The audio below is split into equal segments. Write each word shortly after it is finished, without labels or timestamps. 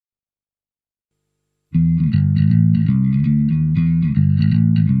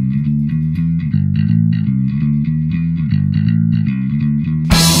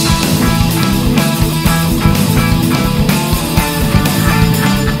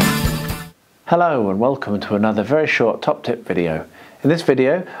Hello and welcome to another very short top tip video. In this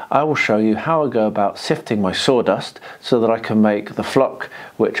video I will show you how I go about sifting my sawdust so that I can make the flock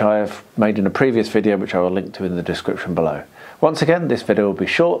which I have made in a previous video, which I will link to in the description below. Once again, this video will be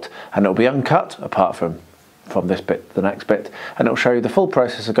short and it will be uncut apart from this bit to the next bit, and it will show you the full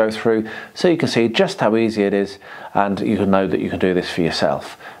process I go through so you can see just how easy it is and you can know that you can do this for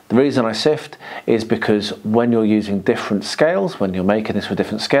yourself. The reason I sift is because when you're using different scales, when you're making this with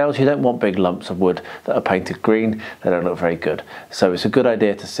different scales, you don't want big lumps of wood that are painted green. They don't look very good. So it's a good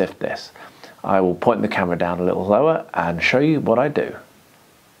idea to sift this. I will point the camera down a little lower and show you what I do.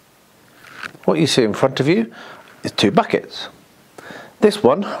 What you see in front of you is two buckets. This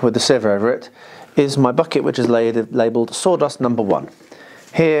one with the sieve over it is my bucket, which is labelled sawdust number 1.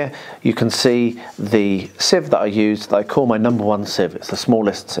 Here you can see the sieve that I use, that I call my number 1 sieve. It's the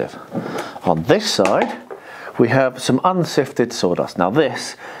smallest sieve. On this side we have some unsifted sawdust. Now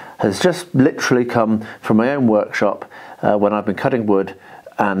this has just literally come from my own workshop when I've been cutting wood,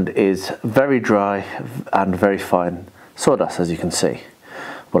 and is very dry and very fine sawdust, as you can see.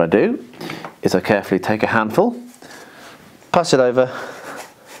 What I do is I carefully take a handful, pass it over,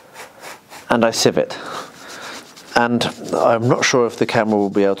 and I sieve it. And I'm not sure if the camera will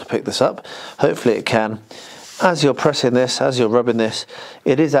be able to pick this up. Hopefully it can. As you're pressing this, as you're rubbing this,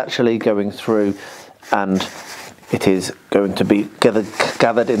 it is actually going through and it is going to be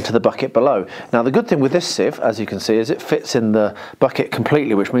gathered into the bucket below. Now the good thing with this sieve, as you can see, is it fits in the bucket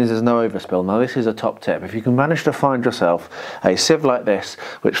completely, which means there's no overspill. Now this is a top tip. If you can manage to find yourself a sieve like this,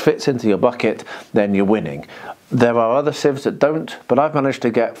 which fits into your bucket, then you're winning. There are other sieves that don't, but I've managed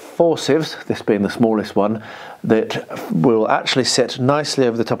to get 4 sieves, this being the smallest one, that will actually sit nicely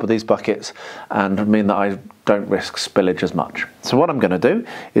over the top of these buckets and mean that I don't risk spillage as much. So what I'm going to do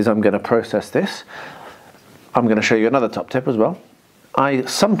is I'm going to process this. I'm going to show you another top tip as well. I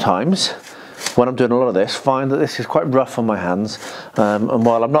sometimes, when I'm doing a lot of this, find that this is quite rough on my hands, and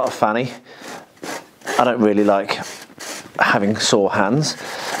while I'm not a fanny, I don't really like having sore hands,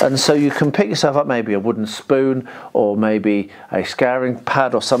 and so you can pick yourself up maybe a wooden spoon or maybe a scouring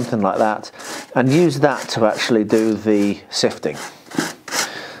pad or something like that, and use that to actually do the sifting.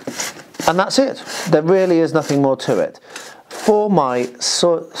 And that's it. There really is nothing more to it. For my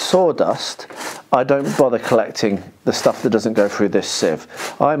sawdust, I don't bother collecting the stuff that doesn't go through this sieve.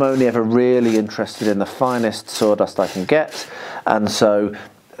 I'm only ever really interested in the finest sawdust I can get, and so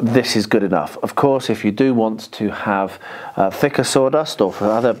this is good enough. Of course, if you do want to have thicker sawdust or for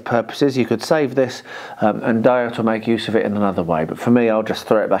other purposes, you could save this and die to make use of it in another way. But for me, I'll just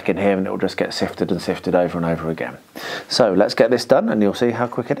throw it back in here and it will just get sifted and sifted over and over again. So let's get this done and you'll see how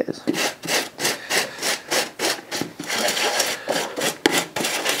quick it is.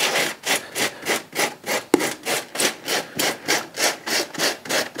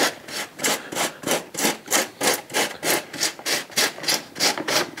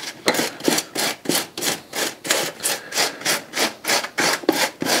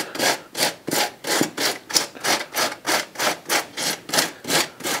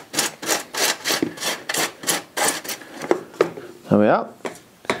 There we are.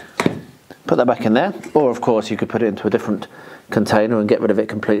 Put that back in there, or of course you could put it into a different container and get rid of it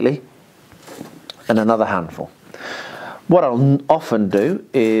completely. And another handful. What I'll often do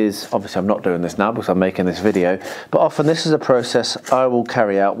is, obviously I'm not doing this now because I'm making this video, but often this is a process I will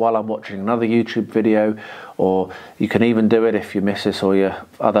carry out while I'm watching another YouTube video, or you can even do it if your missus or your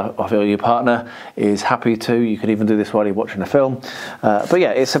partner is happy to. You can even do this while you're watching a film. But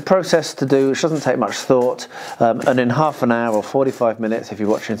yeah, it's a process to do, which doesn't take much thought, and in half an hour or 45 minutes, if you're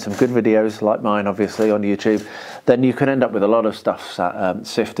watching some good videos like mine obviously on YouTube, then you can end up with a lot of stuff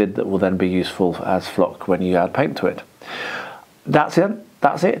sifted that will then be useful as flock when you add paint to it. That's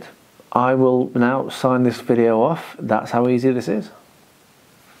it. I will now sign this video off. That's how easy this is.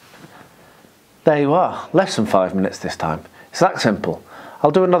 There you are, less than 5 minutes this time. It's that simple.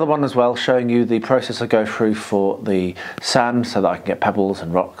 I'll do another one as well, showing you the process I go through for the sand so that I can get pebbles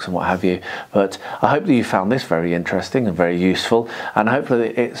and rocks and what have you. But I hope that you found this very interesting and very useful, and hopefully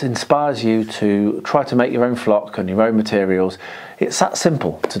it inspires you to try to make your own flock and your own materials. It's that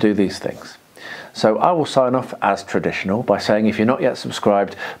simple to do these things. So I will sign off as traditional by saying, if you're not yet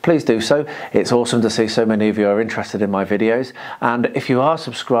subscribed, please do so. It's awesome to see so many of you are interested in my videos. And if you are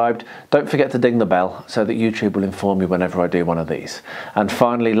subscribed, don't forget to ding the bell so that YouTube will inform you whenever I do one of these. And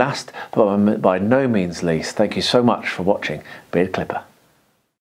finally, last but by no means least, thank you so much for watching Beard Clipper.